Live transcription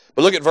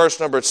But look at verse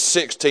number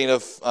 16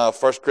 of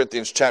 1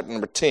 Corinthians chapter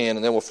number 10,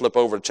 and then we'll flip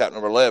over to chapter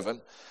number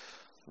 11.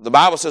 The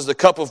Bible says, the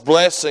cup of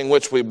blessing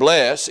which we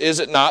bless, is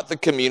it not the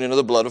communion of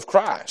the blood of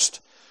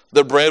Christ?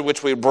 The bread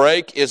which we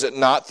break, is it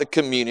not the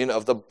communion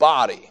of the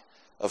body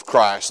of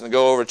Christ? And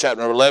go over to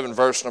chapter number 11,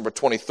 verse number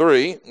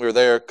 23. We were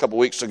there a couple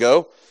weeks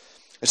ago.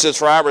 It says,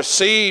 for I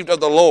received of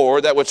the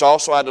Lord that which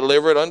also I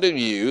delivered unto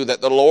you,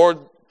 that the Lord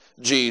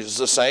Jesus,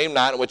 the same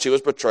night in which he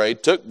was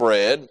betrayed, took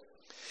bread.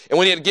 And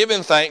when he had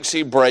given thanks,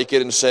 he brake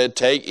it and said,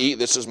 take, eat,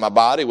 this is my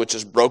body, which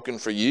is broken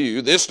for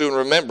you. This do in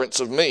remembrance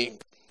of me.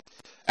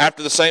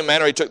 After the same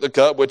manner he took the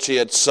cup which he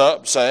had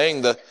supped,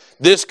 saying,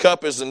 this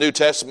cup is the New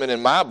Testament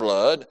in my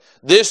blood.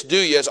 This do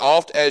ye as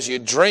oft as ye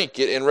drink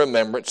it in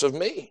remembrance of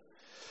me.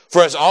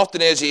 For as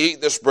often as ye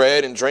eat this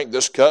bread and drink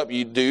this cup,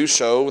 ye do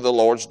show the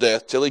Lord's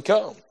death till he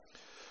come.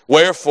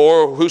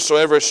 Wherefore,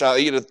 whosoever shall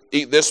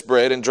eat this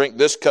bread and drink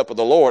this cup of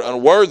the Lord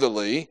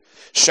unworthily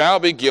shall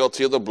be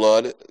guilty of the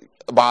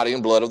body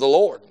and blood of the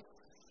Lord.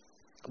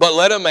 But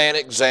let a man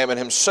examine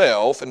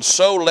himself, and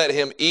so let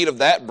him eat of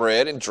that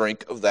bread and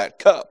drink of that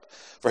cup.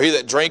 For he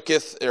that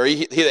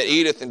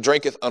eateth and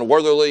drinketh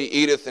unworthily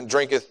eateth and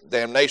drinketh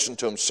damnation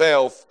to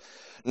himself,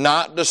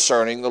 not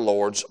discerning the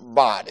Lord's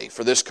body.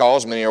 For this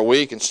cause many are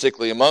weak and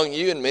sickly among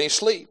you, and many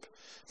sleep.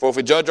 For if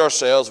we judge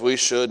ourselves, we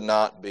should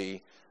not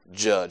be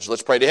judged.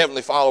 Let's pray. To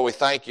Heavenly Father, we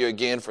thank you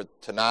again for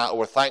tonight.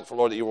 We're thankful,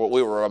 Lord, that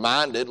we were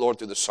reminded, Lord,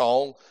 through the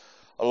song,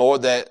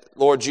 Lord, that,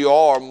 Lord, you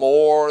are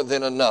more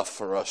than enough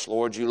for us.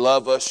 Lord, you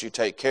love us. You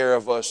take care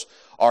of us.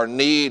 Our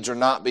needs are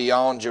not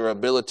beyond your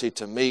ability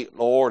to meet,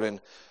 Lord, and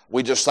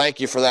we just thank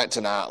you for that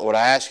tonight. Lord,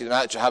 I ask you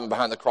tonight that you have me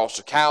behind the cross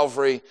of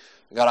Calvary.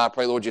 God, I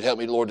pray, Lord, you'd help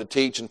me, Lord, to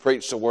teach and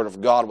preach the word of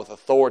God with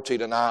authority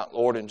tonight,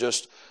 Lord, and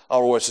just,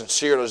 Lord, a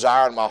sincere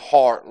desire in my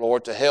heart,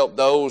 Lord, to help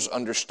those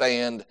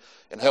understand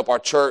and help our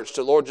church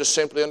to, Lord, just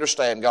simply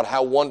understand, God,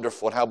 how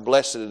wonderful and how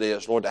blessed it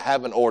is, Lord, to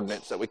have an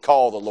ordinance that we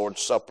call the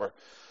Lord's Supper.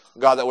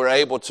 God, that we're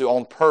able to,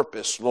 on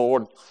purpose,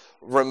 Lord,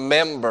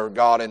 remember,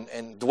 God,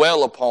 and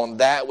dwell upon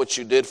that which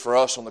you did for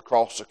us on the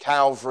cross of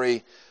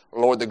Calvary,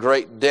 Lord, the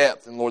great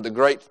depth and, Lord, the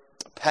great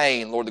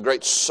pain, Lord, the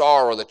great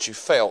sorrow that you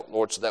felt,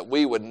 Lord, so that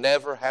we would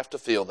never have to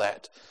feel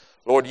that.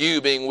 Lord,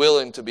 you being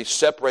willing to be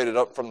separated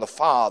up from the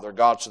Father,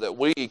 God, so that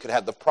we could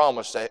have the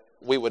promise that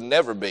we would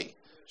never be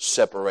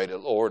separated,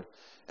 Lord.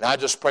 And I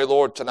just pray,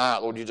 Lord, tonight,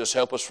 Lord, you just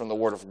help us from the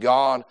Word of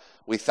God.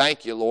 We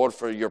thank you, Lord,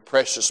 for your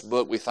precious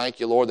book. We thank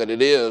you, Lord, that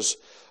it is,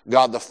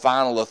 God, the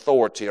final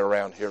authority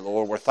around here,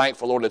 Lord. We're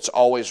thankful, Lord, it's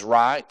always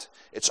right,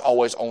 it's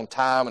always on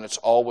time, and it's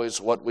always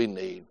what we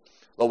need.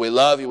 Lord, we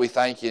love you. We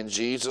thank you. In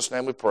Jesus'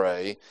 name we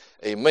pray.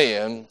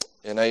 Amen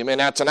and amen.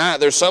 Now, tonight,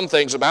 there's some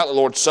things about the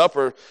Lord's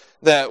Supper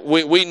that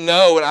we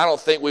know, and I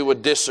don't think we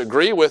would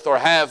disagree with or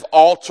have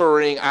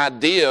altering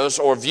ideas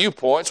or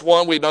viewpoints.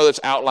 One, we know that's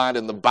outlined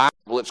in the Bible.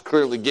 It's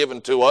clearly given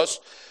to us.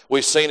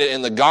 We've seen it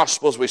in the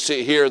Gospels. We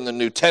see it here in the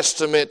New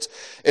Testament.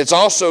 It's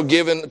also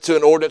given to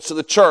an ordinance to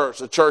the church.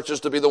 The church is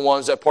to be the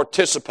ones that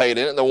participate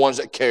in it, the ones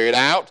that carry it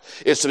out.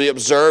 It's to be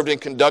observed and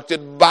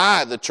conducted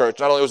by the church.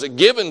 Not only was it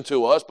given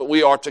to us, but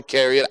we are to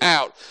carry it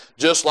out.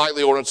 Just like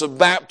the ordinance of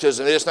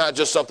baptism. It's not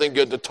just something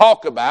good to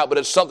talk about, but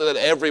it's something that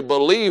every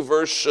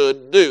believer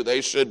should do.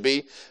 They should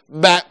be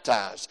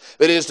baptized.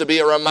 It is to be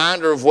a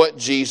reminder of what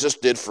Jesus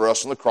did for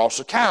us on the cross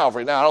of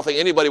Calvary. Now, I don't think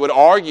anybody would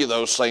argue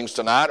those things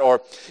tonight,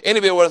 or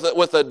anybody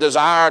with a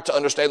desire to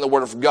understand the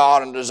Word of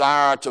God and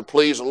desire to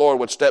please the Lord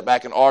would step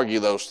back and argue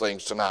those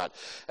things tonight.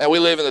 And we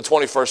live in the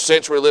 21st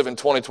century, we live in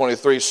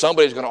 2023,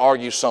 somebody's going to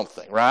argue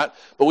something, right?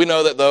 But we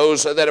know that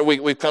those that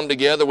we've come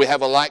together, we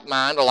have a like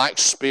mind, a like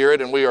spirit,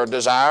 and we are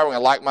desiring a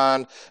like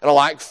mind and a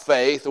like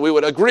faith. We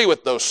would agree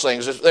with those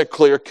things. They're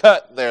clear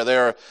cut there.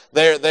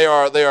 They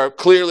are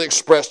clearly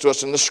expressed to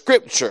us in the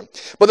Scripture.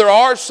 But there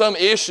are some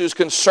issues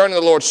concerning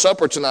the Lord's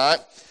Supper tonight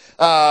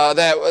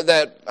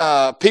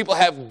that people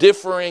have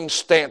differing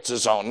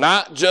stances on,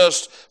 not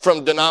just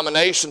from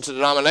denomination to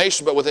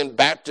denomination, but within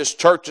Baptist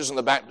churches in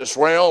the Baptist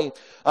realm,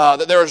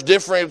 that there's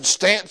different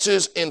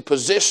stances and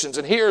positions.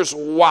 And here's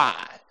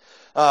why.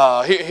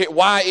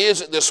 Why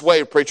is it this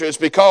way, preacher? It's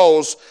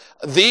because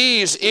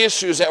these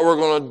issues that we're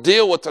going to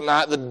deal with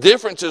tonight, the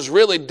differences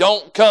really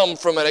don't come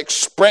from an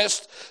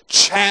expressed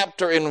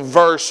chapter and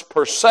verse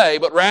per se,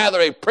 but rather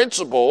a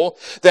principle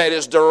that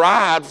is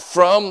derived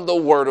from the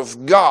Word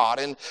of God.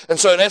 And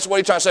so that's what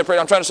he's trying to say, preacher.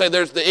 I'm trying to say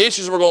there's the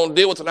issues we're going to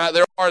deal with tonight.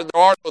 There are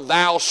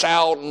thou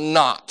shalt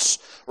nots,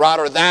 right?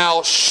 Or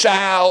thou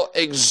shalt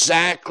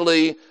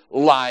exactly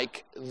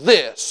like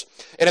this.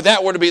 And if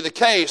that were to be the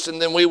case,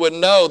 and then we would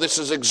know this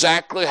is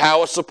exactly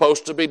how it's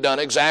supposed to be done,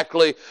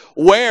 exactly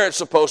where it's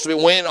supposed to be,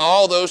 when,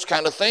 all those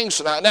kind of things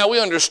tonight. Now, we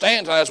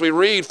understand tonight, as we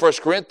read 1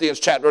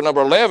 Corinthians chapter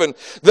number 11,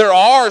 there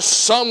are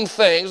some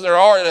things, there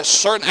are a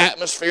certain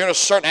atmosphere and a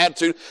certain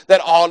attitude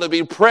that ought to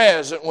be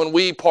present when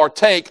we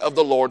partake of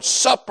the Lord's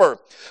Supper.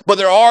 But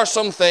there are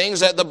some things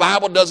that the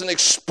Bible doesn't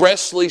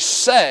expressly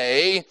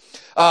say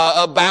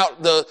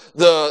about the I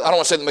don't want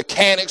to say the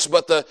mechanics,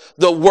 but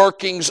the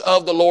workings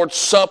of the Lord's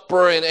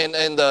Supper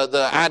and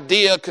the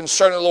idea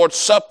concerning the Lord's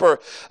Supper,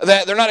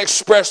 that they're not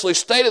expressly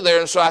stated there.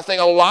 And so I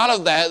think a lot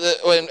of that,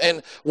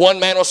 and one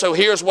man will say,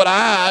 here's what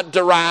I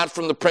derived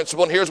from the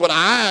principle, and here's what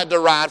I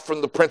derived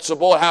from the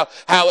principle, and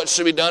how it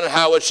should be done and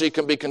how it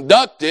can be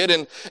conducted.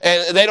 And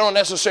they don't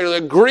necessarily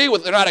agree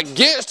with, they're not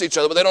against each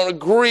other, but they don't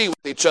agree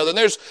with each other. And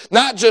there's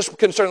not just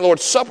concerning the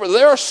Lord's Supper,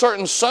 there are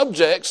certain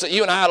subjects that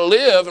you and I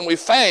live and we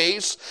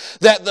face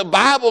that the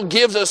Bible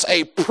gives us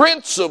a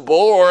principle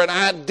or an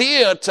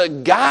idea to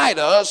guide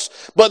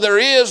us, but there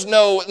is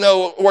no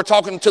we're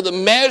talking to the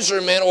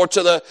measurement or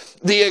to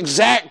the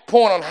exact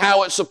point on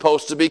how it's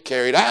supposed to be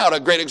carried out. A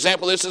great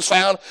example of this is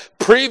found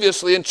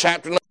previously in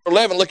chapter number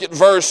 11. Look at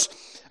verse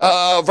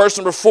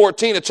number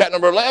 14 of chapter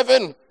number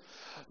 11.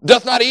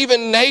 Doth not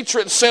even nature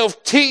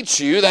itself teach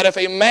you that if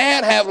a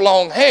man have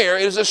long hair,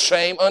 it is a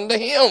shame unto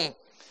him?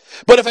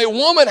 But if a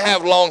woman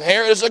have long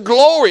hair, it is a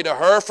glory to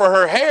her, for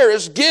her hair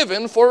is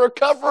given for her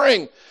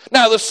covering.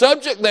 Now, the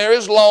subject there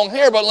is long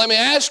hair, but let me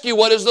ask you,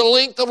 what is the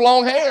length of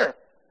long hair?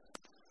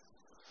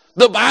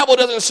 The Bible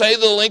doesn't say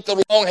the length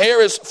of long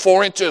hair is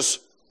 4 inches,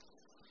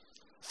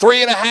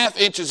 3.5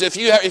 inches. If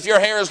your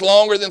hair is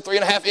longer than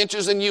 3.5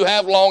 inches, then you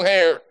have long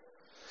hair.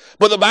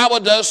 But the Bible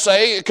does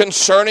say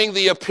concerning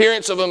the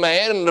appearance of a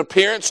man and the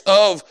appearance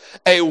of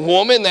a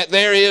woman that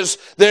there is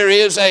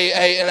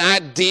an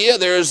idea,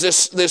 there is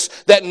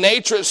this that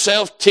nature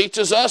itself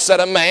teaches us that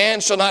a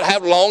man shall not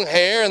have long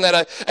hair and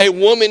that a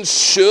woman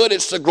should.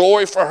 It's the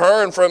glory for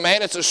her, and for a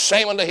man it's a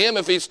shame unto him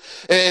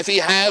if he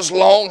has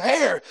long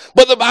hair.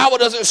 But the Bible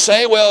doesn't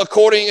say, well,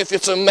 if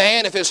it's a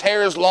man, if his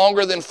hair is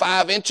longer than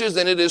 5 inches,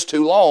 then it is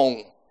too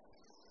long.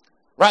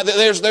 Right?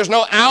 There's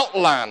no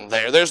outline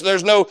there.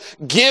 There's no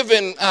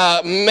given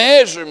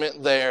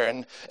measurement there.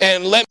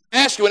 And let me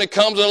ask you, when it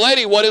comes to a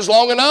lady, what is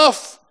long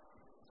enough?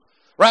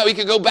 Right? We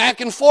could go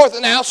back and forth.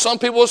 And now some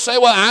people will say,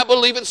 well, I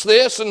believe it's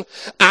this and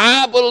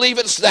I believe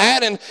it's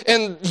that.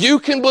 And you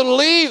can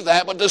believe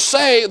that. But to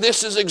say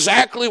this is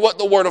exactly what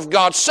the Word of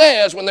God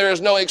says when there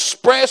is no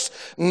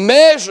express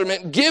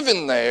measurement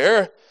given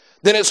there,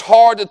 then it's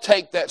hard to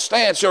take that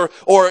stance. Or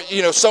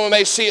someone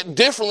may see it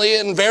differently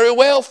and very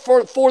well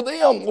for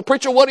them. Well,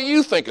 preacher, what do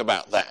you think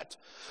about that?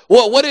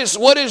 Well, what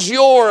is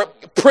your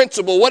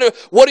principle?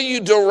 What do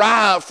you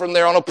derive from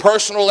there on a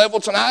personal level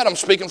tonight? I'm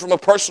speaking from a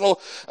personal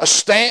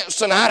stance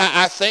tonight.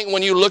 I think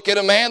when you look at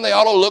a man, they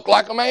ought to look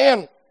like a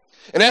man.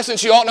 In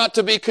essence, you ought not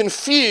to be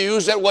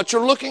confused at what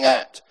you're looking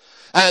at.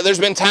 There's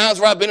been times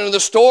where I've been in the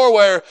store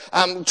where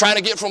I'm trying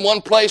to get from one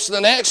place to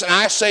the next, and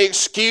I say,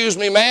 excuse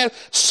me, man,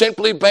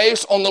 simply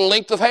based on the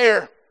length of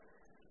hair.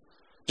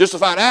 Just to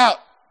find out,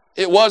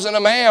 it wasn't a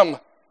ma'am.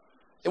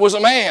 It was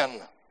a man.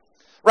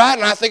 Right?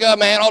 And I think a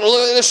man ought to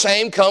look at the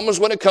same comes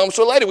when it comes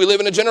to a lady. We live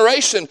in a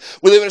generation,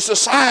 we live in a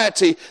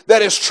society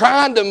that is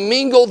trying to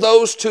mingle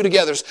those two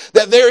together.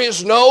 That there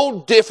is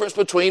no difference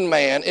between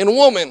man and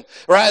woman.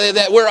 Right?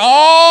 That we're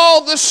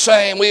all the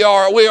same.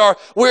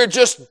 We're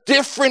just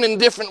different in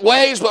different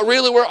ways, but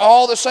really we're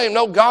all the same.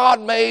 No,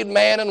 God made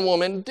man and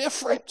woman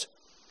different.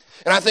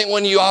 And I think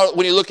when you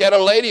look at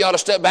a lady, you ought to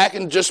step back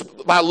and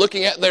just by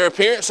looking at their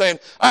appearance saying,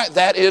 all right,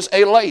 that is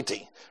a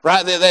lady.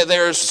 Right?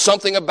 There's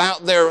something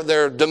about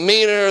their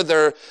demeanor,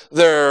 their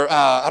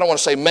I don't want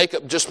to say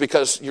makeup just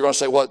because you're going to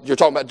say, well, you're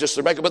talking about just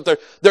their makeup, but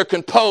their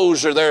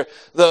composure,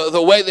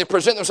 the way they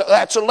present themselves.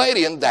 That's a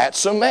lady and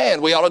that's a man.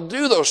 We ought to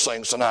do those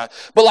things tonight.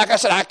 But like I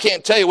said, I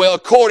can't tell you, well,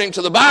 according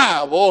to the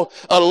Bible,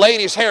 a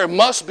lady's hair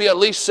must be at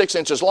least 6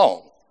 inches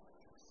long.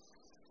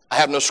 I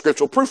have no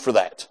scriptural proof for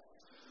that.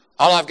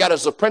 All I've got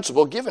is the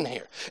principle given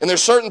here. And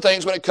there's certain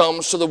things when it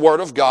comes to the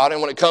Word of God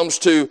and when it comes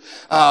to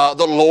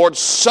the Lord's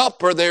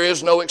Supper, there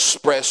is no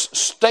express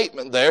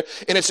statement there.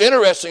 And it's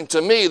interesting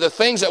to me, the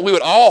things that we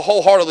would all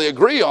wholeheartedly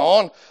agree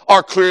on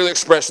are clearly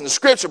expressed in the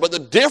Scripture. But the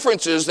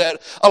difference is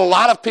that a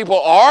lot of people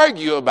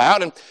argue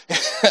about, and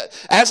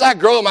as I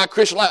grow in my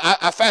Christian life,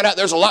 I found out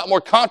there's a lot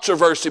more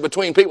controversy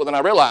between people than I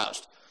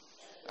realized.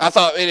 I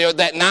thought,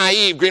 that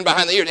naive, green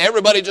behind the ear,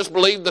 everybody just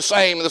believed the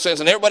same in the sense,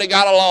 and everybody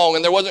got along,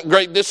 and there wasn't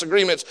great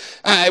disagreements.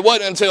 It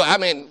wasn't until,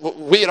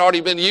 we had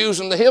already been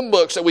using the hymn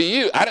books that we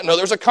used. I didn't know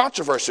there was a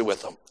controversy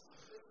with them.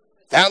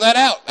 Found that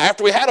out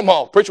after we had them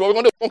all. Preacher, what are we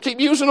going to do? We're going to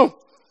keep using them.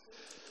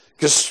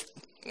 Because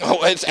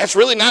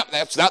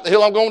that's not the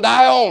hill I'm going to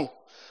die on.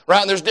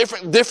 Right? And there's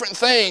different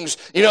things,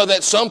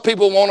 that some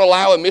people won't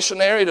allow a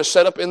missionary to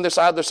set up in the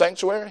side of the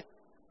sanctuary.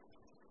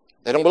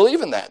 They don't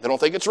believe in that. They don't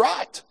think it's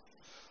right.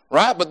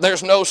 Right? But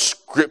there's no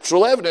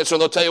scriptural evidence. So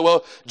they'll tell you,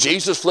 well,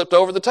 Jesus flipped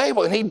over the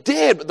table. And he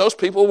did, but those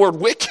people were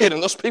wicked.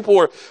 And those people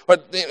were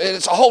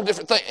it's a whole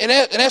different thing. In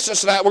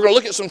essence, tonight, we're going to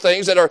look at some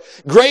things that are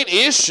great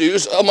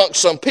issues amongst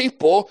some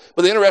people.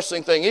 But the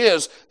interesting thing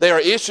is, they are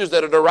issues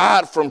that are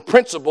derived from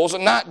principles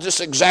and not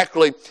just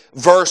exactly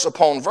verse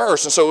upon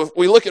verse. And so if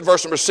we look at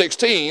verse number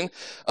 16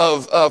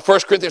 of 1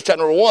 Corinthians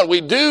chapter number 1,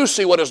 we do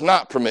see what is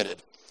not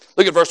permitted.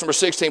 Look at verse number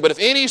 16. But if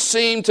any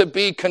seem to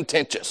be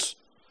contentious.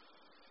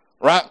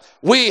 Right?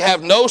 We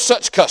have no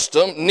such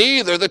custom,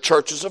 neither the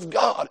churches of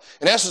God.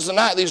 In essence,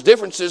 tonight, these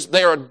differences,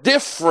 they are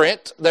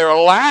different, they're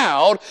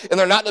allowed, and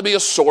they're not to be a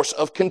source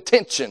of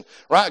contention.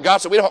 Right? God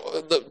said,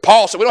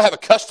 Paul said, we don't have a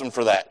custom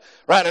for that.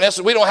 Right? In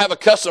essence, we don't have a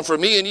custom for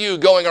me and you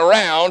going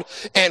around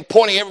and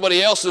pointing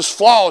everybody else's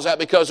flaws out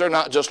because they're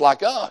not just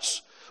like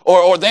us.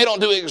 Or they don't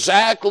do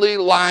exactly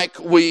like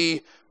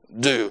we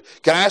do.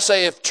 Can I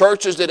say if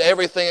churches did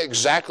everything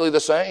exactly the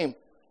same,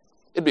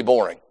 it'd be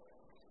boring.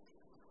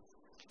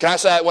 Can I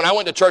say, when I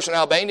went to church in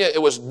Albania,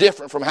 it was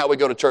different from how we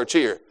go to church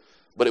here,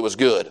 but it was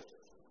good.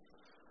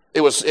 It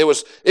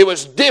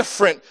was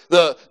different,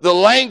 the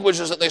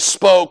languages that they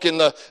spoke, and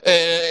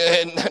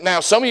now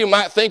some of you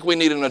might think we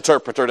need an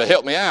interpreter to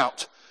help me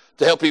out,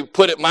 to help you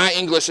put my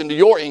English into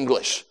your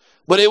English.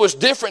 But it was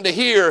different to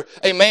hear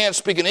a man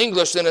speaking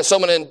English than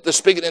someone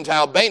speaking into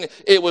Albanian.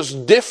 It was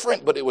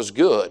different, but it was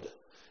good.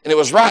 And it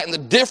was right, and the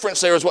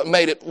difference there is what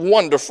made it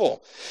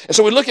wonderful. And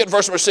so we look at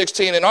verse number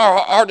 16, and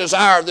our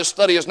desire of this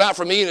study is not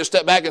for me to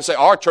step back and say,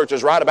 our church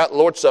is right about the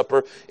Lord's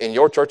Supper, and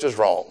your church is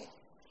wrong.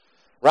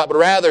 Right? But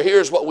rather,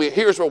 here's where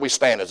we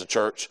stand as a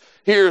church.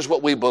 Here's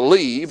what we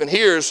believe, and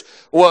here's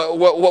what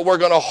we're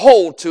going to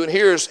hold to, and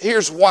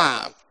here's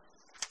why.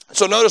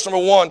 So notice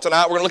number one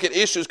tonight, we're going to look at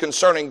issues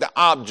concerning the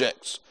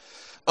objects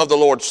of the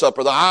Lord's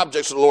Supper. The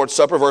objects of the Lord's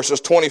Supper, verses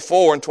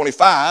 24 and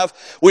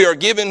 25. We are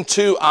given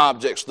two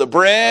objects, the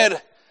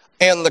bread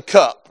and the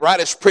cup, right?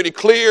 It's pretty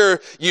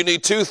clear you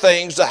need two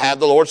things to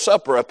have the Lord's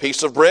Supper, a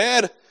piece of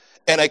bread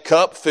and a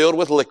cup filled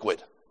with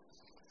liquid,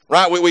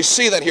 right? We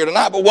see that here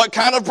tonight, but what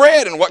kind of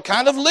bread and what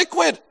kind of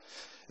liquid?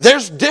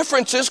 There's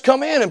differences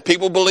come in, and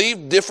people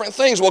believe different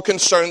things. Well,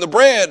 concerning the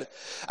bread,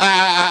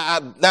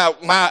 now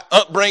my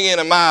upbringing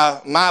and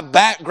my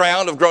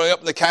background of growing up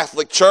in the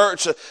Catholic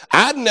Church,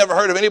 I'd never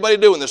heard of anybody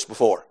doing this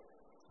before.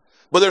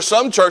 But there's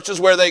some churches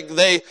where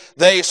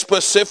they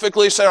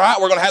specifically say, all right,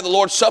 we're going to have the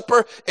Lord's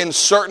Supper, and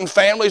certain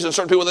families and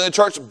certain people within the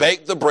church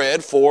bake the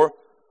bread for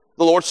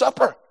the Lord's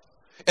Supper.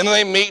 And then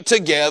they meet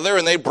together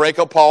and they break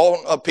a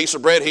piece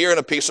of bread here and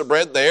a piece of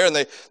bread there,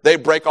 and they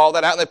break all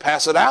that out and they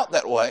pass it out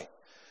that way.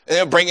 And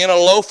they'll bring in a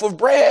loaf of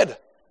bread.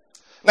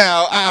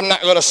 Now, I'm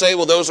not going to say,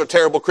 well, those are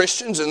terrible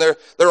Christians and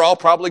they're all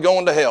probably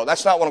going to hell.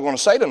 That's not what I'm going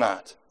to say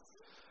tonight.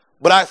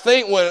 But I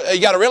think you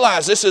got to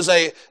realize this is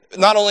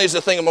not only is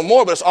a thing of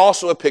memorial, but it's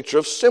also a picture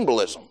of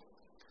symbolism.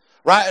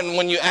 Right? And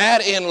when you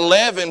add in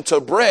leaven to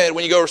bread,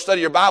 when you go study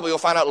your Bible, you'll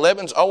find out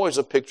leaven's always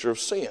a picture of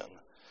sin.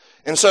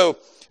 And so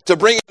to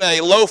bring in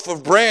a loaf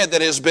of bread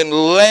that has been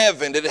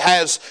leavened,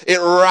 it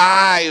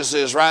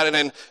rises, right?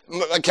 And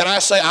can I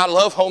say, I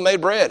love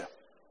homemade bread.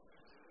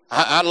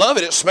 I love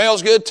it. It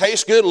smells good,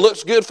 tastes good,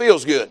 looks good,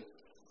 feels good.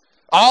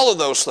 All of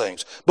those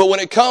things. But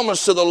when it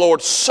comes to the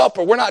Lord's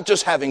Supper, we're not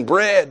just having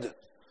bread.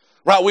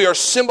 Right, we are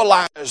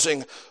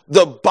symbolizing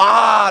the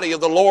body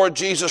of the Lord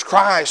Jesus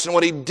Christ and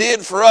what He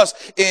did for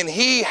us. And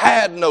He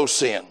had no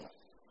sin.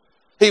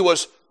 He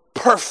was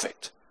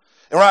perfect.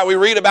 And right, we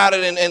read about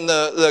it in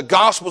the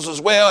Gospels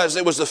as well, as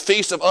it was the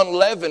Feast of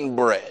Unleavened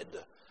Bread.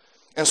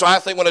 And so I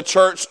think when a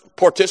church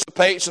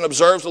participates and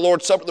observes the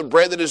Lord's Supper, the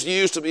bread that is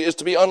used is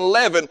to be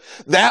unleavened.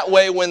 That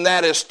way, when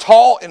that is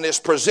taught and is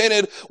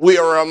presented, we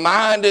are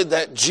reminded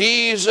that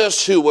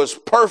Jesus, who was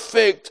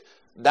perfect,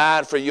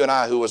 died for you and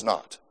I who was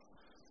not.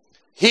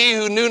 He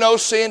who knew no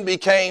sin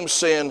became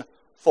sin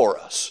for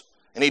us.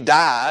 And He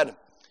died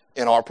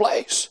in our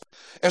place.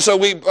 And so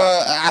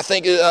I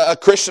think a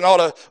Christian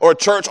or a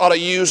church ought to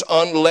use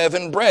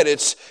unleavened bread.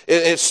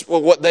 It's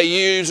what they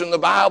use in the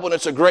Bible, and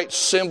it's a great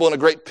symbol and a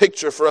great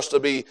picture for us to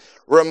be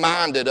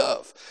reminded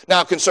of.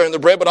 Now, concerning the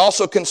bread, but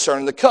also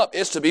concerning the cup,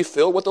 it's to be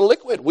filled with the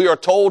liquid. We are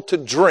told to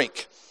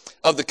drink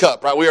of the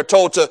cup, right? We are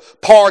told to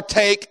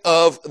partake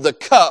of the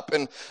cup.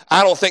 And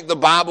I don't think the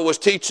Bible was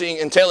teaching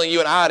and telling you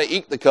and I to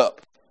eat the cup.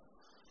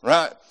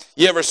 Right?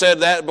 You ever said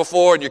that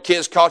before and your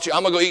kids caught you?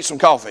 I'm going to go eat some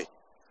coffee.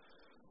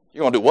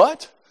 You're going to do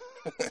what?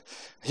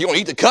 You going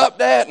to eat the cup,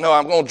 Dad? No,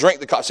 I'm going to drink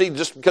the coffee. See,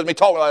 just because me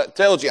talking about it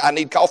tells you I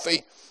need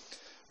coffee.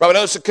 Right? We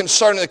notice the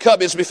concern in the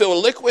cup is to be filled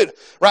with liquid.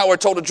 Right? We're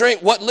told to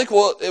drink. What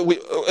liquid?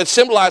 It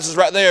symbolizes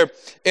right there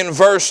in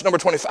verse number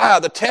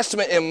 25, the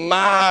testament in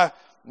my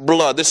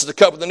blood. This is the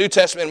cup of the New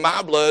Testament in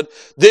my blood.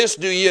 This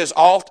do ye as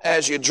oft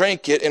as you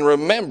drink it in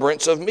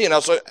remembrance of me. And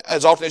also,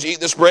 as often as you eat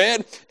this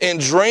bread and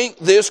drink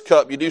this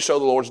cup, you do show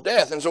the Lord's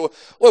death. And so,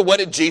 well, what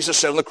did Jesus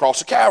shed on the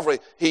cross of Calvary?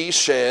 He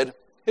shed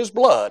His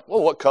blood.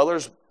 Well, what color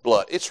is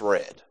blood? It's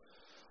red.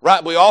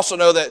 Right? We also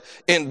know that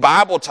in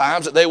Bible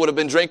times that they would have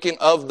been drinking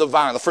of the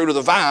vine, the fruit of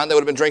the vine. They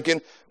would have been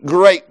drinking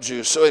grape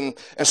juice. So,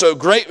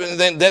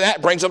 then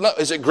that brings up,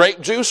 is it grape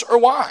juice or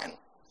wine?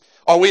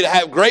 Are we to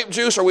have grape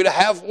juice or are we to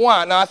have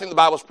wine? Now, I think the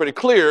Bible is pretty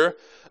clear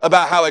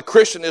about how a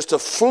Christian is to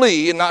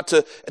flee and not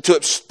to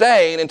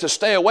abstain and to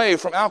stay away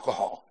from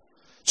alcohol.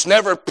 It's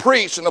never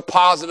preached in a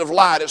positive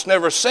light. It's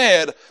never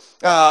said,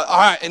 all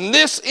right, in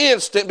this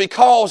instant,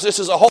 because this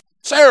is a whole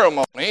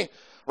ceremony,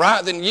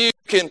 right, then you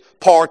can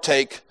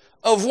partake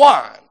of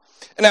wine.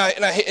 And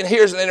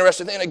here's an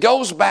interesting thing. It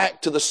goes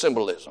back to the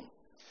symbolism.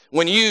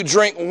 When you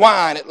drink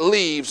wine, it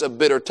leaves a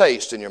bitter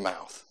taste in your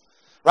mouth.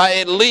 Right?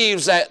 It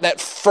leaves that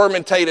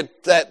fermented,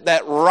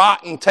 that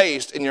rotten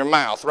taste in your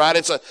mouth, right?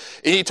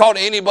 You talk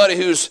to anybody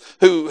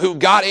who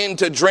got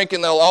into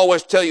drinking, they'll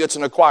always tell you it's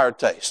an acquired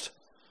taste.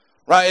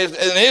 Right? In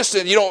an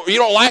instant, you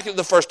don't like it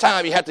the first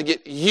time, you have to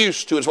get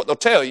used to it, is what they'll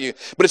tell you.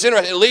 But it's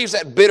interesting, it leaves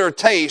that bitter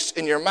taste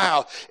in your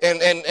mouth.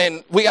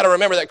 And we got to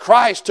remember that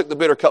Christ took the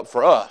bitter cup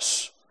for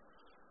us.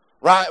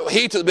 Right?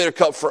 He took the bitter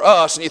cup for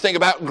us. And you think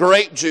about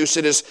grape juice,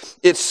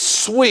 it's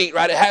sweet,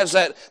 right? It has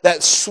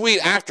that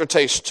sweet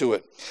aftertaste to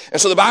it.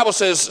 And so the Bible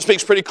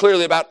speaks pretty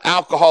clearly about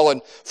alcohol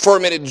and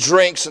fermented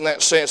drinks in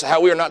that sense,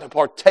 how we are not to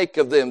partake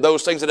of them.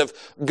 Those things that have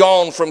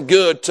gone from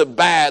good to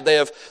bad, they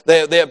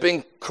have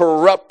been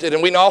corrupted.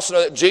 And we also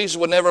know that Jesus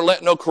would never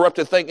let no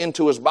corrupted thing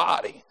into his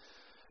body.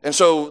 And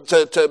so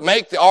to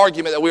make the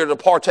argument that we are to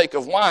partake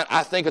of wine,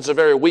 I think it's a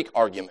very weak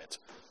argument.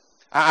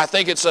 I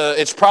think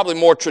it's probably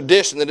more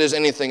tradition than it is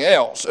anything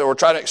else, or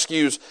try to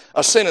excuse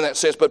a sin in that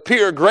sense. But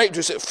pure grape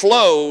juice, it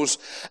flows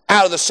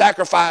out of the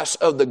sacrifice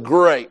of the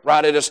grape,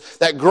 right?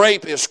 That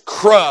grape is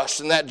crushed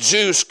and that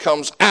juice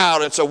comes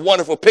out. It's a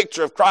wonderful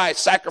picture of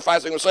Christ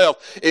sacrificing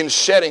himself in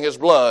shedding his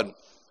blood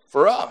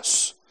for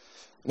us.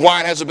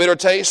 Wine has a bitter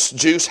taste.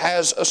 Juice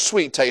has a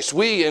sweet taste.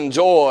 We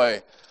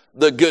enjoy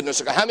the goodness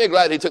of God. How many are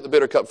glad he took the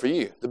bitter cup for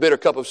you? The bitter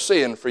cup of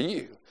sin for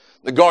you.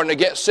 The Garden of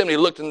Gethsemane, he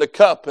looked in the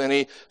cup and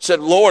he said,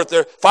 Lord,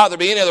 if Father,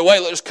 be any other way,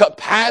 let this cup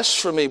pass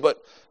from me.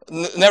 But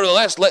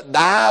nevertheless, let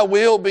thy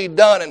will be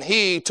done. And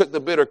he took the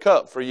bitter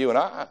cup for you and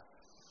I.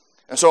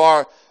 And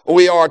so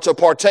we are to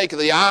partake of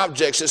the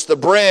objects. It's the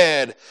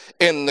bread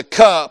in the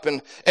cup.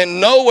 And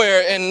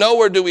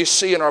nowhere do we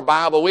see in our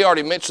Bible, we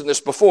already mentioned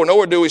this before,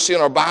 nowhere do we see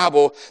in our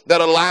Bible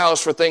that allows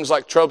for things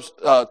like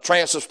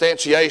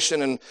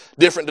transubstantiation, and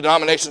different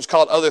denominations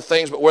call it other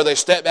things, but where they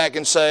step back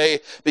and say,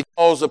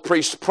 because the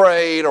priest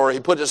prayed or he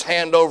put his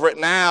hand over it,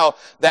 now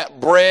that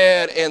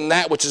bread and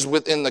that which is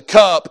within the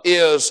cup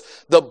is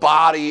the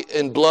body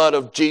and blood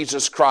of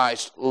Jesus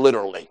Christ,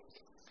 literally.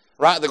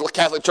 Right? The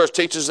Catholic Church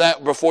teaches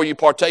that before you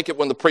partake it,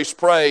 when the priest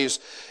prays,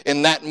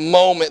 in that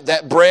moment,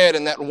 that bread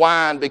and that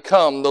wine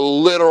become the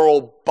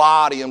literal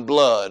body and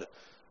blood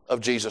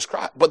of Jesus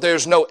Christ. But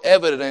there's no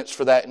evidence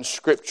for that in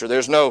Scripture.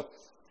 There's no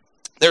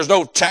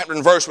chapter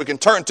and verse we can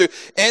turn to,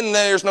 and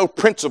there's no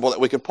principle that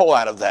we can pull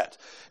out of that.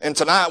 And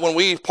tonight, when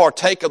we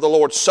partake of the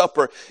Lord's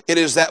Supper, it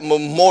is that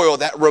memorial,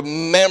 that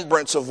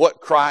remembrance of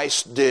what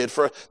Christ did.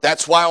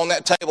 That's why on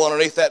that table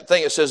underneath that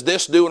thing, it says,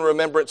 "This do in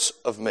remembrance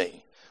of me."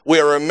 We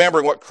are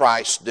remembering what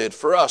Christ did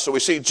for us. So we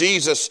see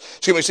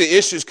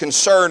issues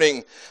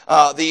concerning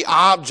the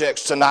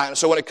objects tonight. And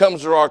so when it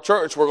comes to our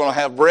church, we're going to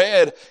have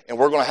bread and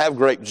we're going to have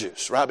grape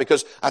juice, right?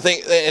 Because I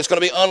think it's going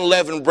to be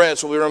unleavened bread.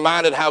 So we're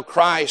reminded how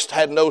Christ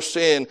had no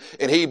sin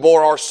and he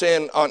bore our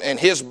sin in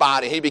his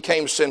body. He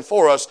became sin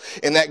for us.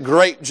 And that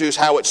grape juice,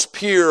 how it's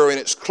pure and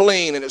it's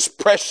clean and it's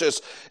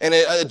precious, and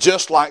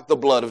just like the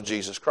blood of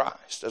Jesus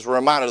Christ, as we're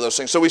reminded of those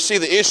things. So we see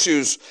the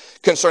issues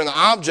concerning the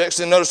objects.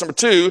 And notice number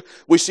 2,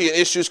 we see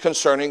issues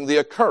concerning the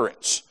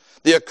occurrence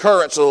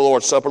of the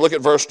Lord's Supper. Look at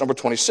verse number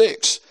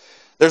 26.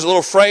 There's a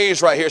little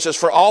phrase right here. It says,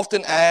 "For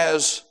often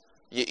as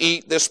you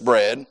eat this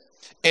bread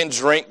and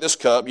drink this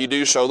cup, you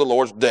do show the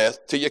Lord's death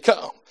till you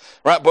come."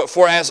 Right? But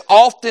for as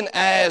often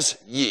as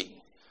ye,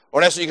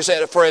 or that's what you can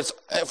say,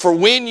 for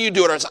when you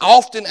do it, or as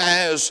often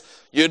as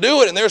you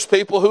do it. And there's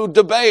people who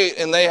debate,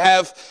 and they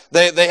have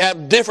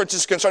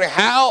differences concerning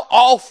how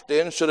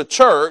often should a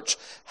church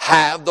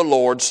have the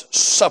Lord's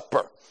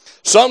Supper.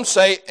 Some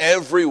say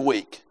every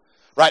week.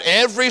 Right?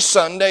 Every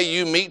Sunday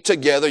you meet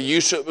together,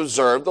 you should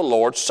observe the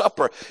Lord's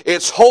Supper.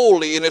 It's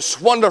holy and it's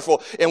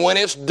wonderful. And when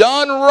it's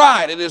done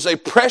right, it is a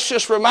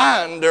precious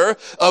reminder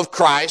of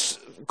Christ's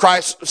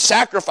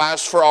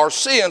sacrifice for our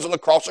sins on the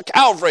cross of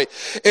Calvary.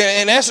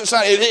 In essence,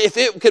 if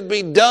it could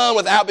be done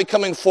without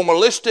becoming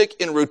formalistic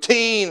and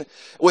routine,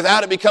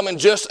 without it becoming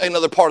just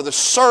another part of the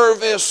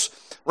service,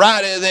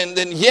 right,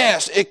 then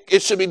yes,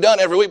 it should be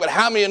done every week. But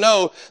how many of you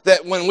know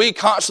that when we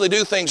constantly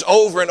do things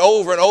over and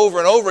over and over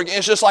and over again,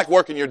 it's just like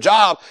working your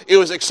job. It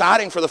was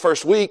exciting for the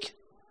first week,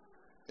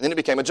 and then it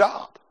became a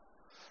job.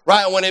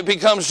 Right? When it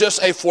becomes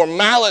just a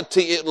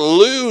formality, it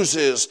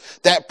loses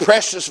that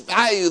precious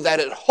value that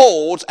it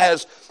holds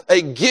as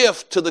a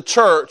gift to the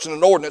church and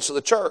an ordinance of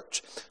the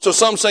church. So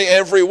some say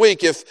every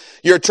week. If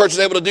your church is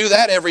able to do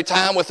that every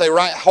time with a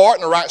right heart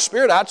and a right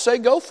spirit, I'd say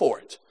go for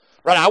it.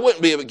 Right? I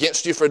wouldn't be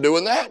against you for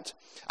doing that.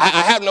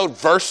 I have no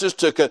verses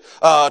to say,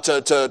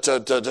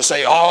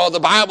 the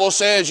Bible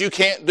says you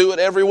can't do it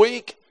every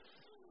week.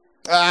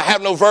 I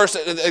have no verse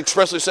that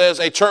expressly says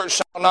a church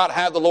shall not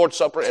have the Lord's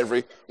Supper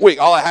every week.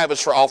 All I have is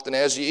for often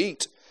as you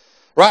eat.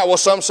 Right? Well,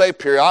 some say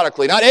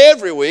periodically. Not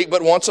every week,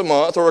 but once a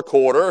month or a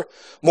quarter.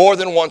 More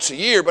than once a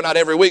year, but not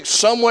every week.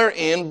 Somewhere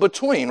in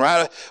between,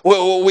 right?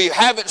 We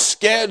have it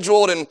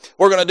scheduled, and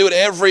we're going to do it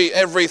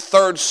every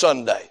third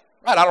Sunday.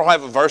 Right? I don't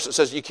have a verse that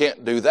says you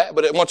can't do that,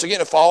 but once again,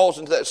 it falls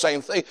into that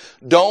same thing.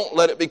 Don't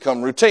let it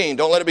become routine.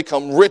 Don't let it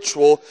become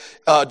ritual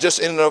just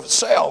in and of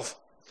itself.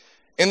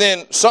 And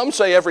then some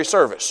say every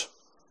service.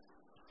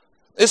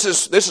 This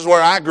is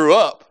where I grew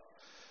up.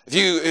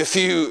 If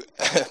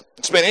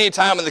spend any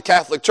time in the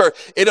Catholic Church,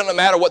 it doesn't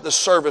matter what the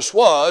service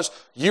was,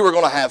 you were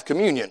going to have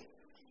communion.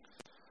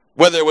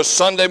 Whether it was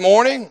Sunday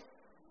morning,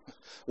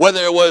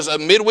 whether it was a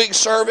midweek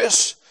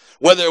service,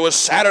 whether it was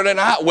Saturday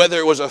night, whether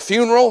it was a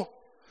funeral,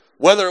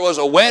 whether it was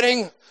a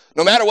wedding,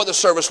 no matter what the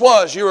service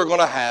was, you were going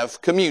to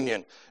have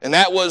communion. And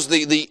that was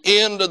the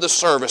end of the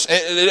service.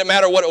 It didn't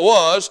matter what it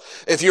was.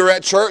 If you were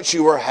at church,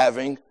 you were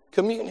having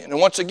communion. And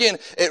once again,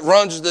 it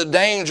runs the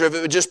danger of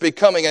it just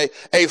becoming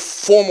a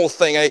formal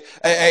thing,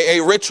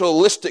 a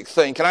ritualistic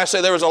thing. Can I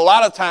say there was a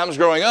lot of times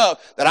growing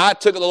up that I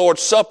took the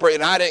Lord's Supper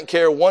and I didn't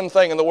care one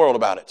thing in the world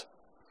about it.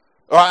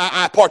 Or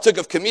I partook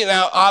of communion.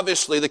 Now,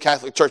 obviously, the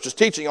Catholic Church's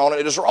teaching on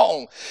it is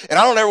wrong. And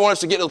I don't ever want us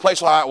to get to the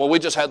place where, well, we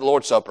just had the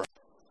Lord's Supper.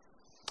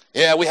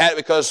 Yeah, we had it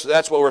because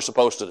that's what we're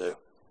supposed to do.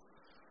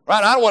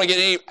 Right? I don't want to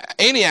get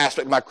any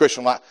aspect of my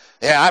Christian life.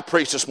 Yeah, I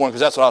preached this morning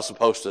because that's what I was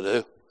supposed to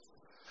do.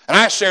 And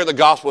I shared the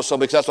gospel with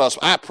somebody because that's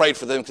what I prayed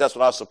for them because that's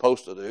what I was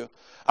supposed to do.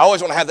 I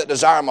always want to have that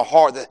desire in my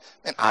heart that,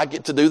 man, I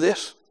get to do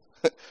this.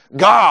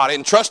 God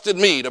entrusted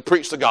me to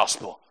preach the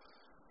gospel.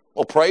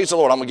 Well, praise the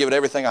Lord. I'm going to give it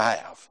everything I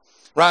have.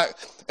 Right?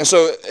 And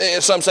so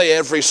some say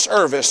every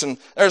service, and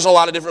there's a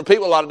lot of different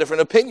people, a lot of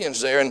different opinions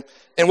there. And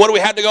what do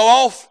we have to go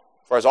off?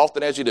 For as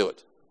often as you do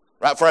it.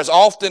 Right? For as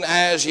often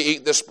as you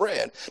eat this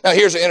bread. Now,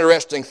 here's an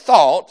interesting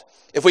thought.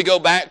 If we go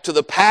back to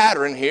the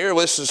pattern here,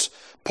 this is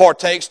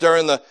partakes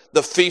during the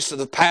feast of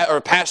the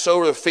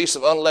Passover, the feast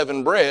of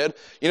unleavened bread.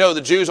 You know,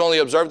 the Jews only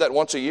observed that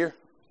once a year.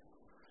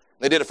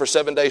 They did it for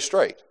 7 days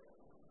straight.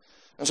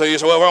 And so you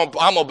say, well,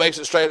 I'm going to base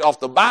it straight off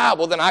the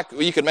Bible. Then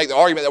you could make the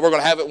argument that we're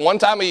going to have it one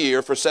time a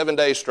year for 7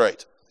 days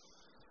straight.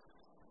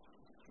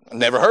 I've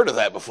never heard of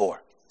that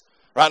before.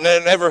 Right?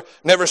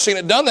 Never seen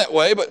it done that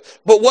way. But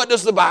what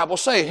does the Bible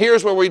say?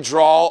 Here's where we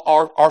draw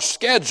our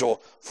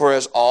schedule. For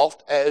as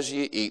oft as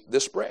ye eat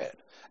this bread.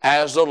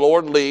 As the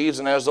Lord leads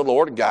and as the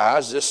Lord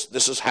guides,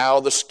 this is how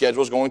the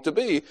schedule is going to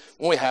be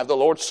when we have the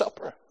Lord's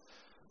Supper.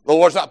 The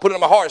Lord's not putting it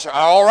in my heart and saying,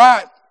 all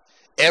right,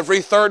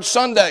 every third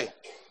Sunday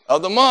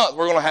of the month,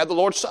 we're going to have the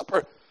Lord's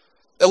Supper.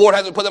 The Lord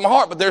hasn't put it in my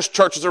heart, but there's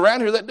churches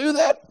around here that do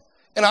that.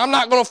 And I'm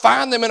not going to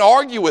find them and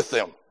argue with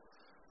them.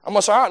 I'm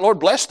going to say, all right, Lord,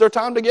 bless their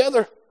time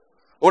together.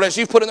 Lord, as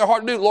you've put in their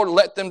heart to do, Lord,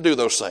 let them do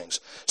those things.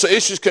 So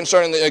issues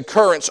concerning the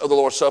occurrence of the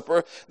Lord's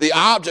Supper, the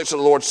objects of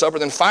the Lord's Supper,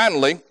 then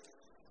finally,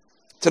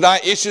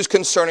 tonight, issues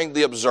concerning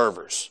the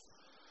observers.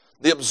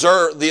 The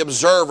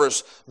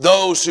observers,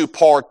 those who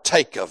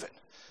partake of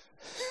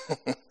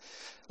it.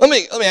 Let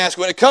me ask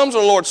you, when it comes to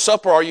the Lord's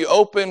Supper, are you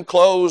open,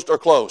 closed, or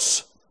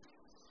close?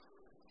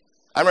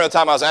 I remember the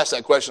time I was asked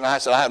that question, I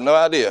said, I have no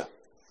idea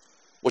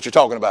what you're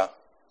talking about.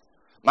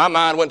 My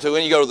mind went to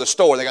when you go to the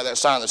store, they got that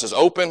sign that says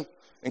open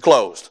and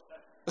closed.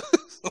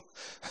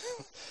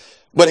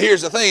 But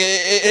here's the thing,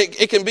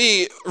 it can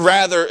be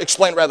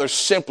explained rather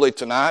simply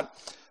tonight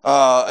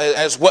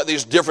as what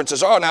these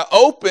differences are. Now,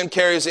 open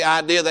carries the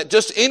idea that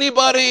just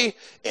anybody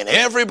and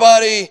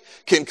everybody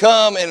can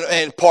come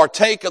and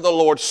partake of the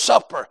Lord's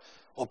Supper.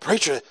 Well,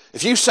 preacher,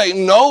 if you say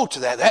no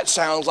to that, that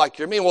sounds like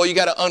you're mean. Well, you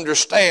got to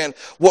understand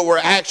what we're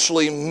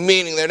actually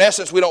meaning there. In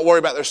essence, we don't worry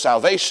about their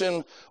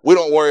salvation. We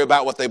don't worry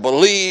about what they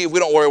believe. We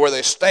don't worry where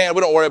they stand.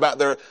 We don't worry about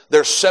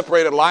their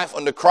separated life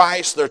unto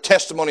Christ, their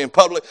testimony in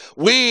public.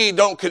 We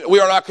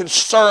are not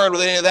concerned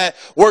with any of that.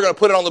 We're going to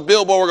put it on the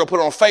billboard. We're going to put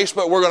it on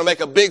Facebook. We're going to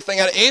make a big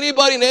thing out of it.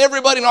 Anybody and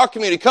everybody in our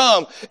community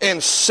come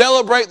and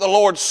celebrate the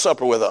Lord's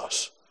Supper with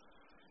us.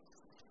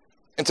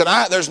 And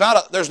tonight, there's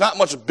not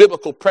much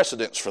biblical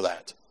precedence for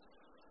that.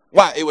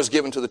 Why? It was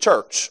given to the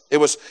church. It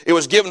was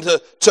given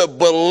to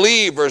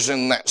believers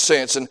in that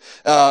sense. And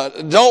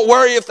don't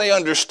worry if they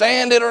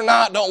understand it or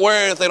not. Don't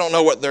worry if they don't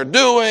know what they're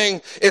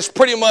doing. It's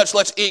pretty much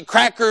let's eat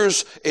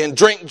crackers and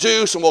drink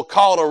juice and we'll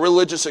call it a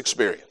religious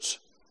experience.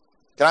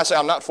 Can I say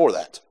I'm not for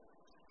that?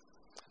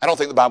 I don't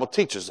think the Bible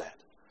teaches that.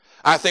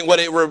 I think what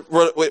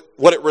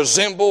it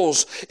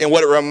resembles and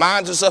what it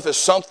reminds us of is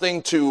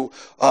something too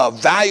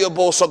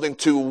valuable, something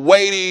too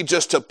weighty,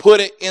 just to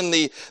put it in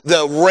the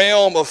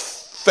realm of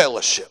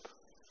fellowship.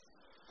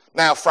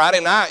 Now,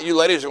 Friday night, you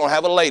ladies are going to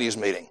have a ladies'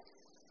 meeting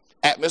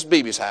at Miss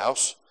Beebe's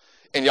house,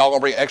 and y'all going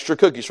to bring extra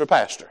cookies for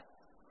Pastor.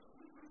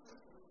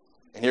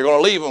 And you're going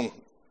to leave them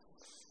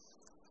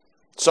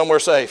somewhere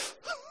safe.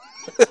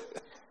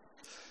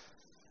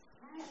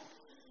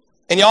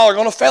 And y'all are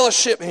going to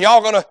fellowship, and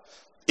y'all are going to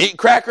eat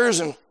crackers,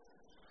 and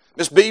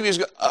Miss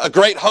Beebe's a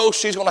great host.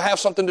 She's going to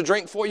have something to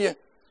drink for you.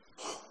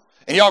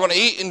 And y'all are going to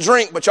eat and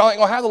drink, but y'all ain't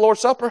going to have the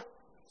Lord's Supper.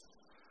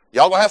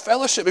 Y'all going to have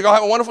fellowship. You're going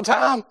to have a wonderful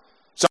time.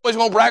 Somebody's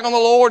going to brag on the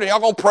Lord, and y'all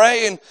going to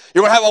pray, and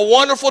you're going to have a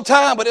wonderful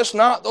time, but it's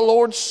not the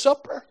Lord's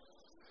Supper.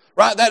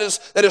 Right? That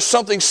is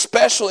something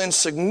special and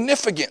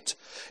significant.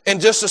 And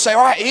just to say,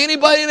 all right,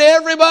 anybody and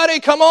everybody,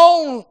 come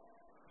on.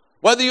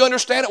 Whether you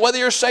understand it, whether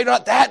you're saved or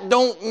not, that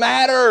don't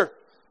matter.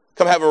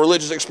 Come have a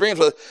religious experience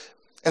with it.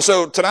 And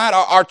so tonight,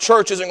 our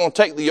church isn't going to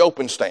take the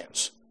open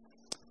stance.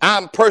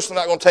 I'm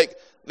personally not going to take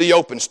the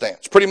open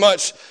stance. Pretty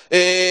much,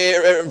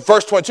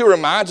 verse 22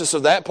 reminds us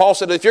of that. Paul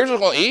said, if you're just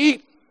going to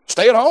eat,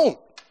 stay at home.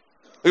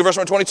 Look at verse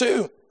number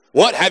 22.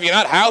 What? Have you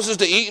not houses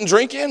to eat and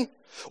drink in?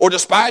 Or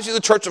despise ye the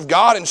church of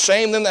God, and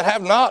shame them that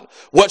have not?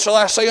 What shall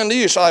I say unto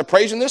you? Shall I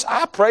praise you in this?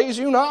 I praise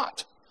you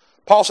not.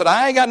 Paul said,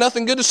 I ain't got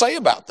nothing good to say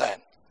about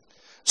that.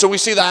 So we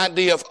see the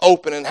idea of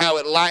open and how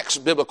it lacks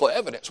biblical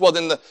evidence. Well,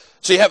 then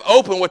so you have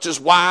open, which is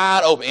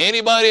wide open.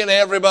 Anybody and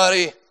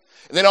everybody.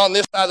 And then on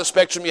this side of the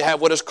spectrum, you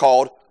have what is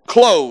called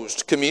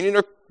closed communion,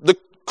 or the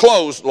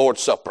closed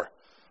Lord's Supper.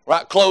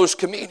 Right? Closed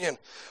communion.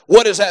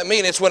 What does that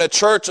mean? It's when a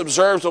church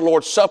observes the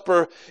Lord's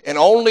Supper and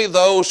only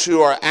those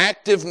who are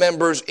active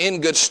members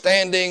in good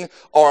standing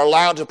are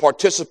allowed to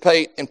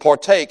participate and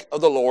partake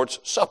of the Lord's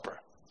Supper.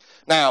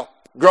 Now,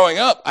 growing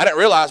up, I didn't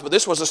realize, but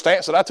this was the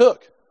stance that I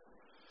took.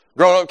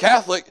 Growing up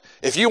Catholic,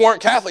 if you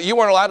weren't Catholic, you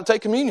weren't allowed to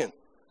take communion.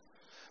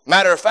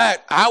 Matter of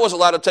fact, I was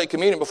allowed to take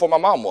communion before my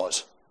mom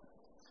was.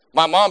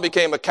 My mom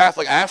became a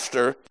Catholic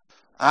after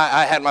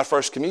I had my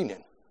first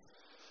communion.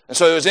 And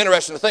so it was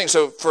interesting to think.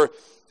 So for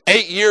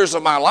 8 years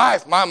of my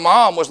life, my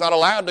mom was not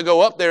allowed to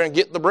go up there and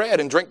get the bread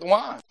and drink the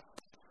wine.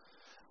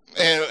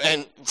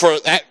 And for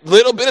that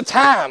little bit of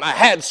time, I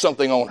had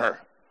something on her.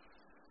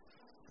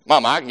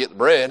 Mama, I can get the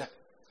bread,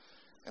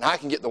 and I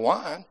can get the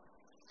wine.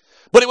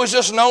 But it was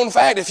just a known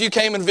fact. If you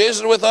came and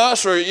visited with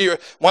us, or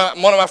one of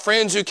my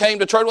friends who came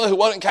to church with who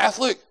wasn't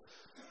Catholic,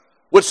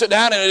 would sit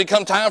down and it'd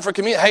come time for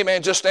communion. Hey,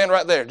 man, just stand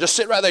right there. Just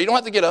sit right there. You don't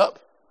have to get up.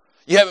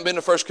 You haven't been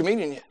to first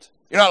communion yet.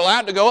 You're not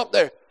allowed to go up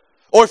there.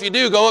 Or if you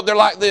do, go up there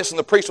like this, and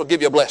the priest will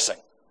give you a blessing.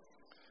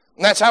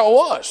 And that's how it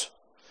was.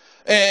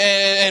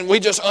 And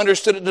we just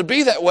understood it to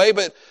be that way,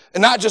 but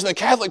and not just in the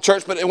Catholic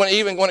Church, but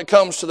even when it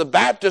comes to the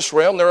Baptist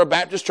realm, there are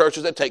Baptist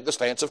churches that take the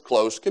stance of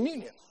closed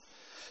communion.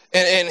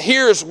 And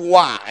here's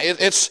why.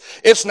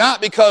 It's not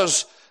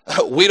because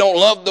we don't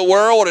love the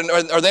world,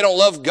 or they don't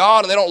love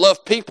God, and they don't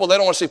love people. They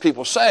don't want to see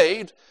people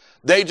saved.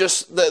 They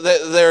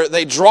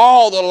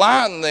draw the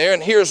line there,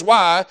 and here's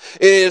why.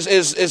 Is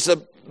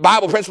the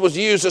Bible principles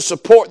used to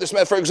support this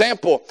method. For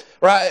example,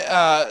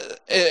 right,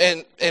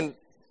 and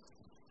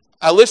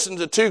I listened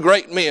to two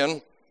great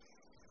men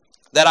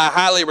that I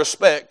highly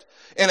respect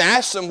and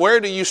asked them, where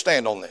do you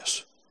stand on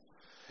this?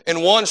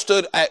 And one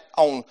stood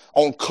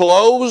on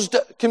closed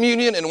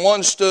communion, and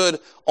one stood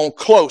on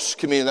close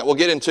communion that we'll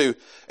get into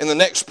in the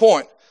next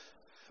point.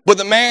 But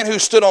the man who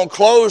stood on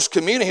closed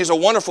communion, he's a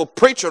wonderful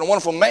preacher and a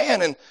wonderful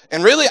man,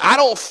 and really I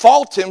don't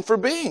fault him for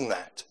being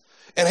that.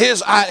 And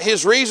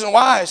his reason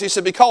why is, he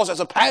said, because as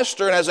a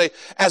pastor and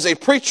as a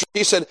preacher,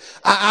 he said,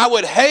 I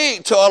would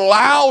hate to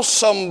allow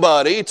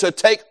somebody to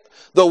take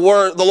the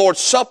Lord's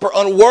Supper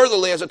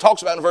unworthily, as it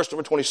talks about in verse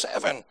number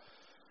 27.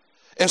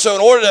 And so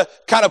in order to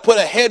kind of put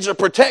a hedge of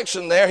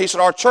protection there, he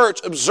said, our church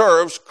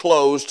observes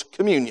closed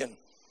communion.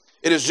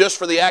 It is just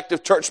for the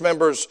active church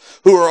members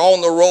who are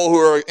on the roll, who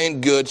are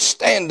in good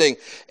standing.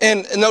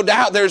 And no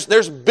doubt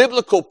there's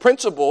biblical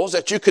principles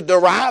that you could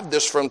derive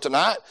this from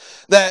tonight.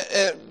 That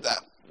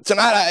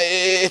tonight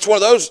it's one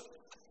of those,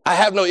 I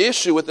have no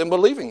issue with them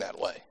believing that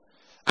way.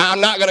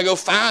 I'm not going to go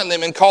find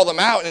them and call them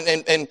out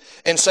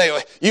and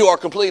say, you are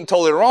completely and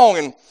totally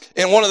wrong.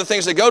 And one of the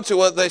things they go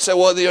to, they say,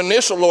 well, the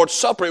initial Lord's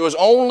Supper, it was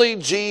only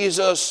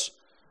Jesus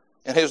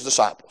and his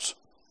disciples.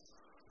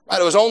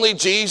 Right? It was only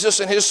Jesus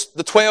and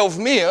the 12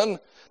 men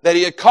that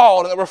he had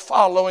called and that were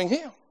following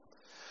him.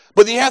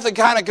 But you have to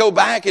kind of go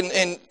back and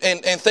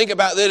think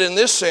about that in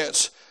this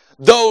sense.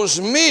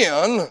 Those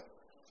men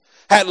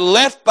had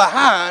left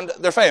behind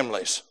their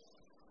families.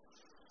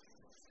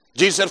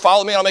 Jesus said,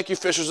 follow me and I'll make you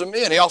fishers of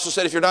men. He also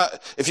said,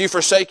 if you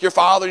forsake your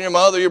father and your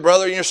mother, your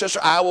brother and your sister,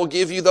 I will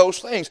give you those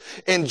things.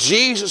 And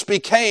Jesus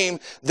became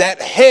that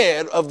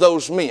head of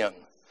those men,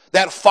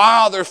 that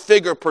father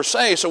figure per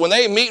se. So when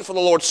they meet for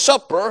the Lord's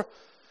Supper,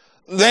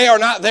 they are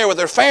not there with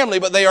their family,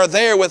 but they are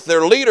there with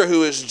their leader,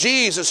 who is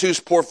Jesus, who's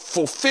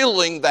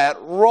fulfilling that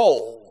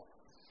role.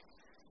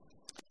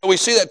 We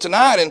see that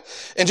tonight,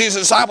 and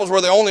Jesus' disciples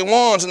were the only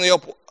ones in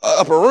the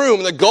upper room,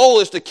 and the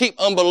goal is to keep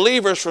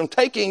unbelievers from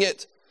taking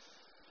it.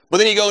 But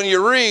then you go and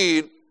you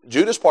read,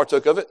 Judas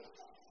partook of it.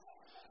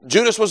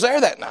 Judas was there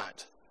that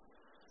night.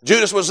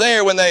 Judas was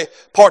there when they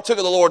partook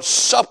of the Lord's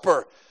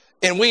Supper.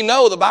 And we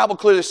know the Bible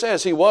clearly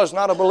says he was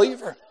not a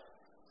believer.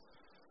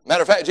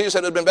 Matter of fact, Jesus said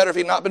it would have been better if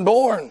he had not been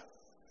born.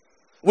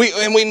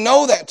 We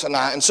know that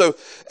tonight. And so,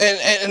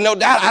 and no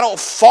doubt, I don't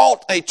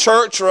fault a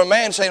church or a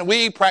man saying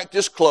we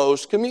practice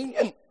closed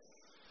communion.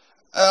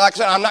 Like I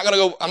said, I'm not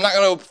going to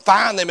go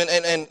find them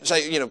and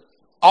say,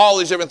 all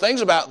these different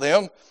things about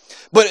them.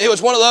 But it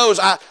was one of those,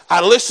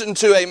 I listened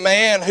to a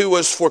man who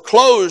was for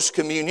closed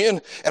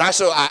communion, and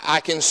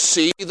I can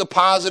see the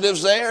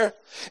positives there.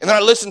 And then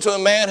I listened to a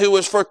man who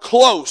was for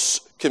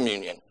close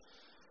communion.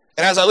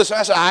 And as I listened,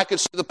 I said, I could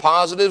see the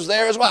positives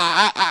there as well.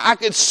 I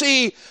could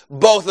see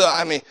both.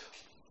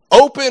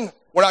 Open,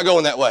 we're not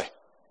going that way.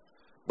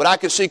 But I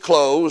could see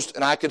closed,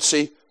 and I could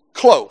see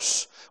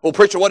close. Well,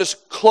 preacher, what is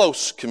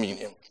close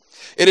communion?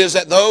 It is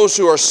that those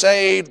who are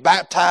saved,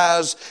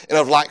 baptized, and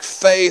of like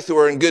faith, who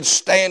are in good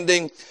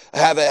standing,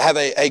 have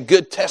a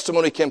good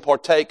testimony, can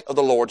partake of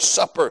the Lord's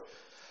Supper.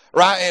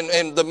 Right?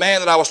 And the man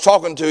that I was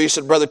talking to, he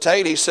said, Brother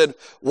Tate, he said,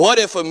 what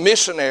if a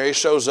missionary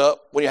shows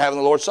up when you're having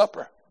the Lord's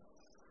Supper?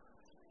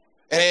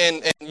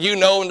 and you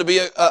know them to be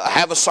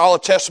have a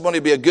solid testimony,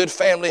 be a good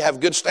family, have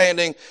good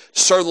standing,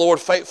 serve the Lord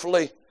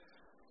faithfully.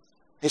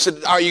 He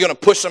said, are you going to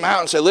push them out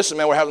and say, listen,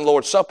 man, we're having the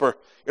Lord's Supper.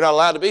 You're not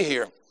allowed to be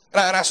here.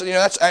 And I said,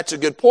 that's a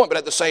good point, but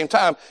at the same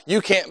time,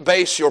 you can't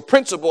base your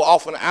principle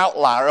off an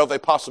outlier of a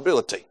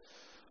possibility.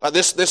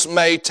 This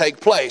may take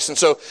place. And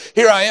so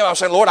here I am. I'm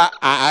saying, Lord,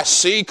 I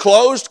see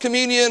closed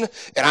communion,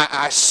 and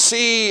I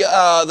see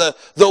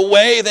the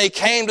way they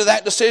came to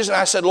that decision.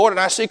 I said, Lord, and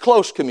I see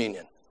closed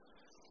communion.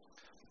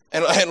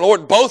 And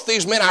Lord, both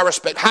these men I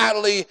respect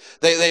highly.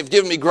 They've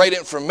given me great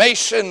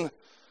information.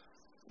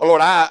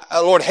 Lord,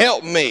 Lord,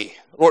 help me.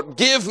 Lord,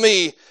 give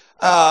me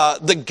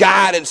the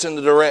guidance and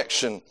the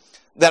direction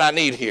that I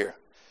need here.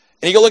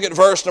 And you go look at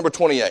verse number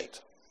 28.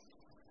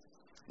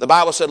 The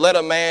Bible said, let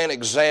a man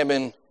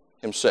examine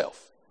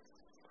himself.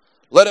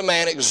 Let a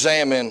man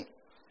examine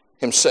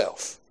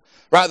himself.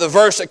 Right, the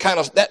verse that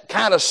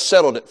kind of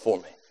settled it for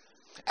me.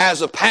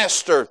 As a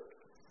pastor,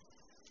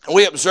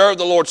 we observe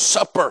the Lord's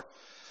Supper.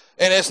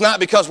 And it's not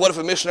because what if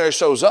a missionary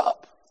shows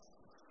up?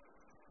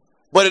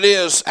 But it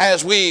is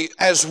as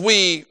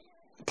we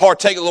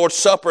partake of the Lord's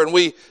Supper and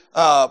we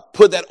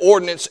put that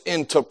ordinance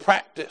into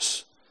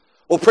practice.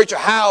 Well, preacher,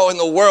 how in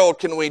the world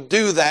can we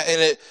do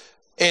that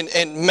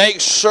and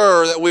make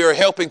sure that we are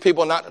helping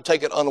people not to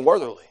take it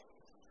unworthily?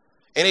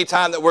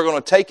 Anytime that we're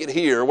going to take it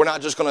here, we're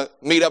not just going to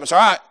meet up and say,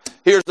 all right,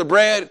 here's the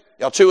bread,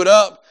 y'all chew it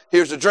up.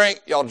 Here's the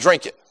drink, y'all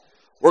drink it.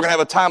 We're going to have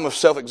a time of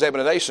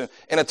self-examination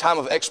and a time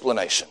of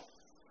explanation.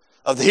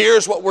 Of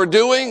here's what we're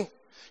doing,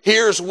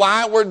 here's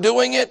why we're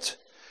doing it,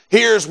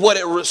 here's what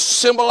it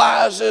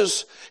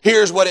symbolizes,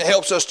 here's what it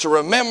helps us to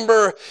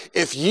remember.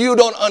 If you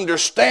don't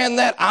understand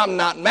that, I'm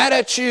not mad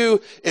at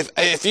you.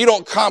 If you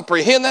don't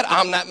comprehend that,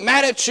 I'm not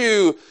mad at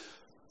you.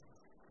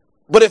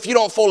 But if you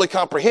don't fully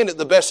comprehend it,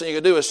 the best thing you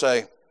can do is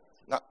say,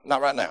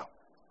 not right now.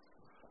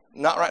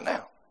 Not right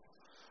now.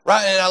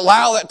 Right? And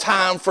allow that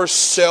time for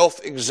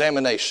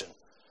self-examination.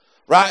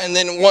 Right? And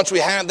then once we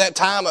have that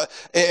time,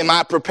 am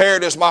I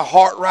prepared? Is my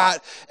heart right?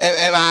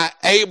 Am I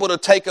able to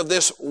take of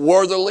this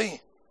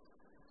worthily?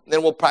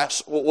 Then we'll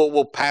pass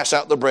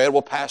out the bread,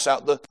 we'll pass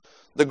out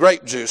the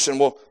grape juice, and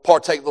we'll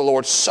partake of the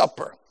Lord's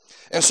Supper.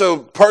 And so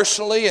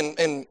personally,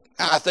 and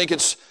I think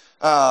it's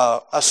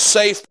a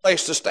safe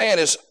place to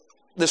stand, is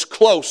this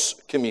close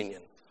communion.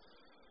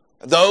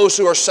 Those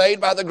who are saved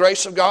by the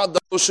grace of God,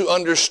 those who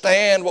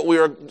understand what we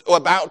are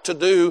about to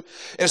do.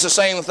 And it's the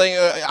same thing.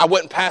 I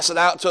wouldn't pass it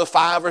out to a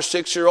 5 or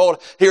 6 year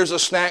old. Here's a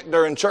snack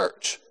during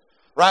church.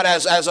 Right?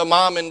 As a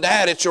mom and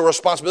dad, it's your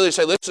responsibility to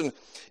say, listen,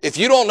 if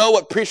you don't know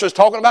what preacher is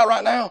talking about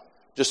right now,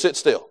 just sit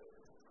still.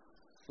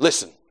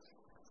 Listen.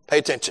 Pay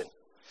attention.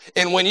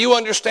 And when you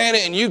understand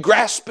it and you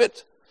grasp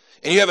it,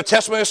 and you have a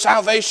testimony of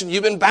salvation,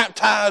 you've been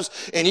baptized,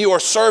 and you are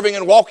serving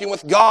and walking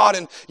with God,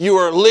 and you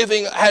are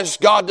living as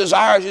God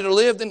desires you to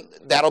live, then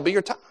that'll be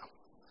your time.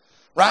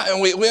 Right?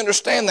 And we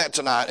understand that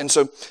tonight. And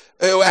so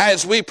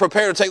as we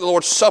prepare to take the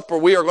Lord's Supper,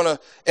 we are going to,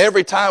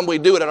 every time we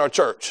do it at our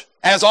church,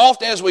 as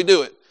often as we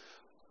do it,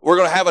 we're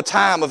going to have a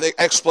time of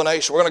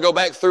explanation. We're going to go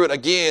back through it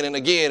again and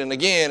again and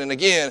again and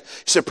again.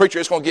 You said, preacher,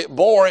 it's going to get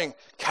boring.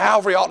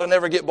 Calvary ought to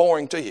never get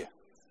boring to you.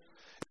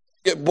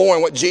 Get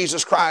boring what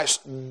Jesus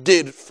Christ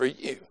did for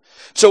you.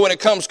 So when it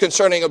comes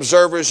concerning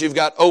observers, you've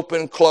got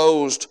open,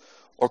 closed,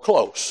 or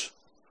close.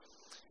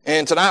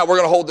 And tonight we're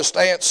going to hold the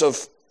stance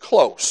of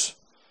close.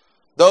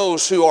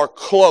 Those who are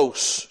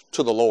close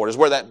to the Lord is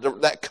where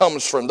that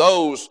comes from.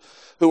 Those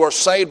who are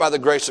saved by the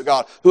grace of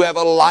God, who have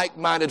a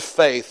like-minded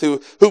faith, who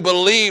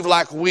believe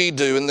like we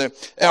do, and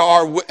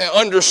are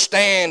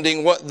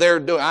understanding what they're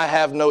doing. I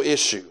have no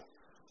issue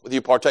with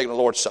you partaking of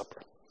the Lord's Supper.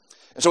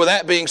 And so with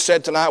that being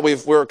said tonight,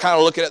 we're kind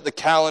of looking at the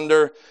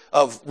calendar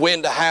of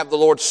when to have the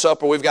Lord's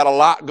Supper. We've got a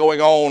lot going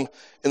on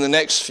in the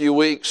next few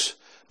weeks.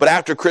 But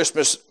after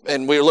Christmas,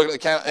 and we're looking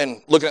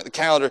at the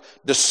calendar,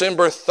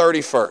 December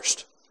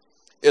 31st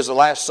is the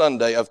last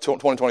Sunday of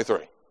 2023.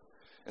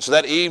 And so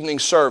that evening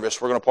service,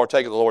 we're going to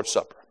partake of the Lord's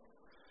Supper.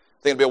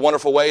 I think it'd be a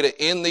wonderful way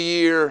to end the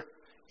year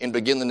and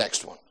begin the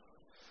next one.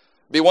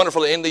 It'd be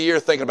wonderful to end the year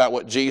thinking about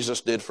what Jesus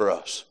did for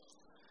us.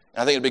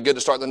 And I think it'd be good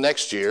to start the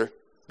next year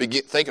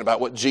thinking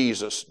about what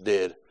Jesus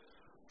did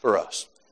for us.